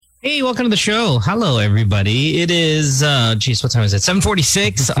Hey, welcome to the show. Hello, everybody. It is, what time is it?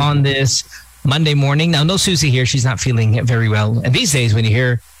 7:46 on this Monday morning. Now, no Susie here. She's not feeling very well. And these days, when you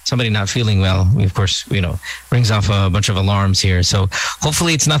hear somebody not feeling well, we, of course, brings off a bunch of alarms here. So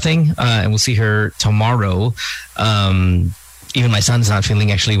hopefully it's nothing, and we'll see her tomorrow. Even my son's not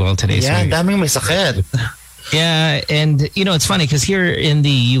feeling actually well today. Yeah, daming may sakit. Yeah, and it's funny because here in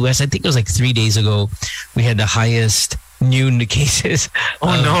the US, I think it was like 3 days ago, we had the highest new cases.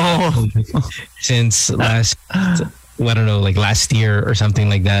 Since last, like last year or something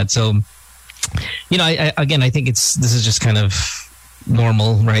like that. So, I think this is just kind of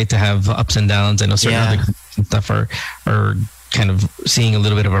normal, right? To have ups and downs. I know certain other stuff are kind of seeing a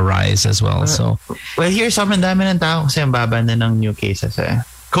little bit of a rise as well. So, well, here sobrang dami ng tao kasi ang baba na ng new cases.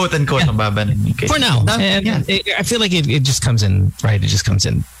 Quote unquote, ang baba ng new cases. For now, I feel like it just comes in, right? It just comes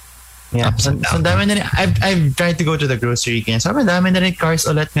in. Yeah, so dami na rin. I've tried to go to the grocery again. Sobrang dami na rin cars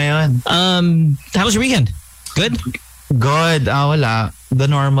ulit ngayon. How was your weekend? Good? Good. Wala. The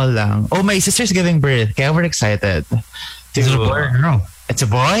normal lang. Oh, my sister's giving birth. Kaya we're excited. Is it a boy or girl? It's a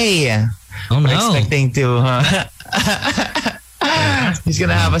boy. Oh, no. We're expecting to... He's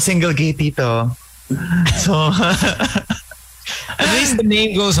gonna have a single gay tito. So... At least the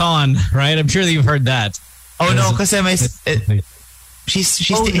name goes on, right? I'm sure that you've heard that. Oh, no. Kasi he's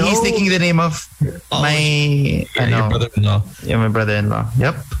taking the name of my your brother-in-law. Yeah, my brother-in-law.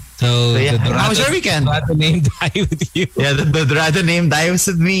 Yep. So how was your weekend? The name die with you. Yeah, the Dorado name dies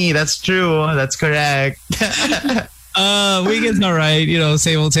with me. That's true. That's correct. Weekend's all right.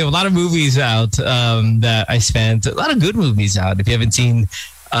 Same old. A lot of movies out that I spent. A lot of good movies out. If you haven't seen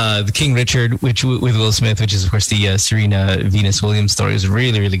the King Richard, which with Will Smith, which is of course the Serena Venus Williams story, was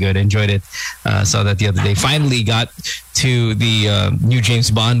really, really good. I enjoyed it. Saw that the other day. Finally got to the new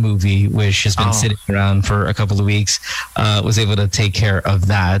James Bond movie, which has been sitting around for a couple of weeks. Was able to take care of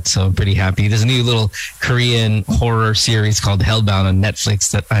that, so I'm pretty happy. There's a new little Korean horror series called Hellbound on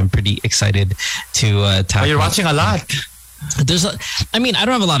Netflix that I'm pretty excited to tackle. Oh, you're watching a lot. I don't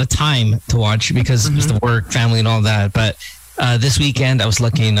have a lot of time to watch because just the work, family, and all that, but. This weekend, I was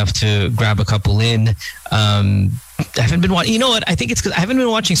lucky enough to grab a couple in. I haven't been watching. You know what? I think it's because I haven't been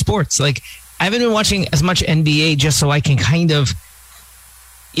watching sports. Like I haven't been watching as much NBA just so I can kind of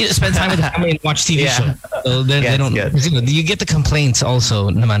spend time with the family and watch TV shows. So they don't. You get the complaints also,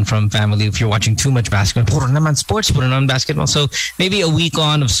 naman, from family if you're watching too much basketball. Puro naman sports, puro naman basketball. So maybe a week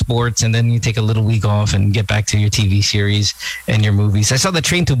on of sports, and then you take a little week off and get back to your TV series and your movies. I saw that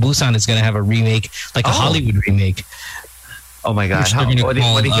Train to Busan is going to have a remake, like a Hollywood remake. Oh my God! What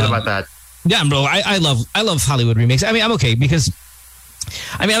do you feel about that? Yeah, bro. I love Hollywood remakes. I mean, I'm okay because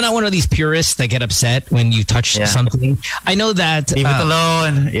I'm not one of these purists that get upset when you touch something. I know that leave it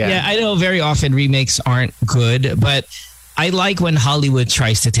alone. Yeah, I know very often remakes aren't good, but I like when Hollywood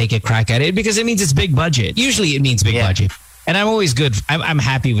tries to take a crack at it because it means it's big budget. Usually, it means big budget. And I'm always good. I'm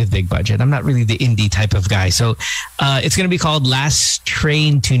happy with big budget. I'm not really the indie type of guy. So it's going to be called Last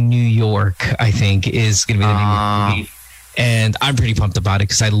Train to New York, I think, is going to be the name of the movie. And I'm pretty pumped about it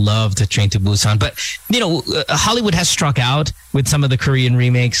because I love the Train to Busan. But, Hollywood has struck out with some of the Korean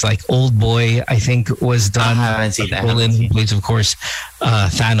remakes, like Old Boy, I think, was done. I haven't seen that. Who plays, of course,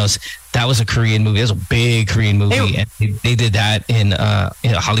 Thanos. That was a Korean movie. That was a big Korean movie. And they did that in a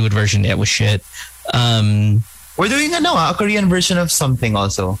Hollywood version. It was shit. We're doing a Korean version of something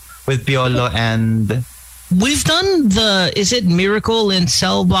also with Piolo and... We've done is it Miracle in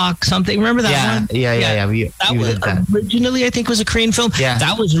Cell Block something? Remember that one? Yeah. We did that. Originally, I think, was a Korean film. Yeah.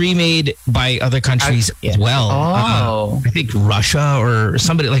 That was remade by other countries as well. Oh. I think Russia or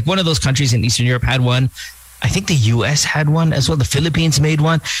somebody, like one of those countries in Eastern Europe had one. I think the US had one as well. The Philippines made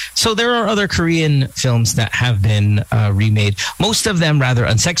one. So there are other Korean films that have been remade. Most of them rather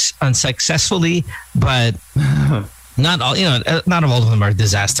unsuccessfully, but not all. Not all of them are a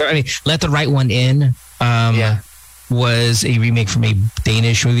disaster. I mean, Let the Right One In. Was a remake from a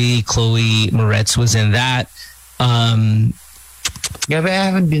Danish movie. Chloe Moretz was in that. But I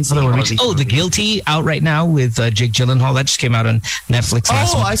haven't been seeing all these The Guilty, out right now with Jake Gyllenhaal. That just came out on Netflix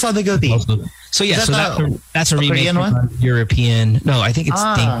last week. I saw The Guilty. So that's a remake Korean one? European. No, I think it's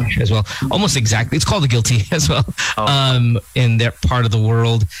Danish as well. Almost exactly. It's called The Guilty as well. In their part of the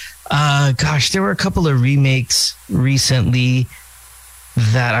world. There were a couple of remakes recently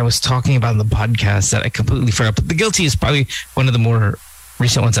that I was talking about in the podcast that I completely forgot. But The Guilty is probably one of the more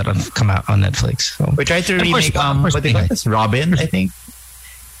recent ones that have come out on Netflix. So. We tried to remake what they call this? Robin, I think.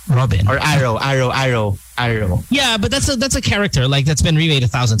 Robin. Or Arrow. Yeah, but that's a character like that's been remade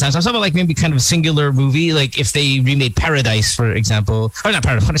 1,000 times. I'm talking about like maybe kind of a singular movie, like if they remade Paradise, for example, or not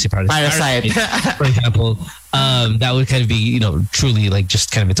Paradise. What did I say? Paradise. Parasite. For example, That would kind of be, truly like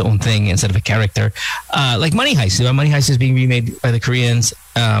just kind of its own thing instead of a character. Like Money Heist. Money Heist is being remade by the Koreans.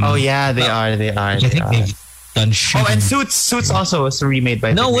 Oh yeah, they are. I think they've done shit. Oh, and Suits also was remade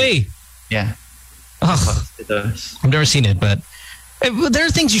by. No way. Yeah. Oh, I've never seen it, but there are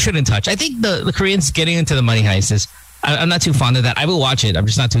things you shouldn't touch. I think the Koreans getting into the Money Heist is. I'm not too fond of that. I will watch it. I'm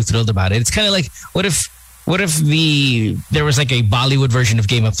just not too thrilled about it. It's kind of like what if there was like a Bollywood version of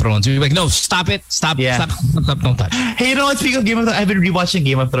Game of Thrones? We'd be like, no, stop it, stop, don't touch. Hey, you know what? Speaking of Game of Thrones, I've been rewatching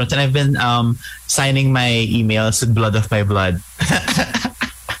Game of Thrones and I've been signing my emails with blood of my blood.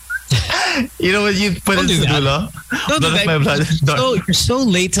 You know what you put in Sudulo? Blood of my blood. So you're so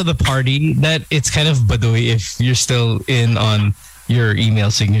late to the party that it's kind of baduy if you're still in on your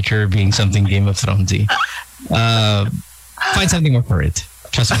email signature being something Game of Thronesy. Find something more for it.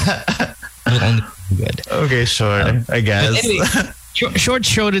 Trust me. It'll only be good. Okay, sure. I guess. Anyway, short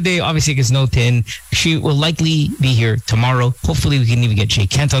show today, obviously, because no Tin. She will likely be here tomorrow. Hopefully, we can even get Jay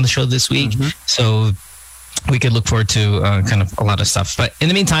Kent on the show this week. Mm-hmm. So we could look forward to kind of a lot of stuff. But in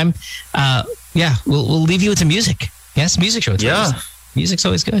the meantime, we'll leave you with some music. Yes, music show. Music's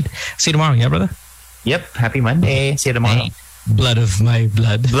always good. See you tomorrow. Yeah, brother? Yep. Happy Monday. See you tomorrow. Hey, blood of my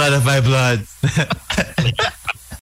blood. Blood of my blood.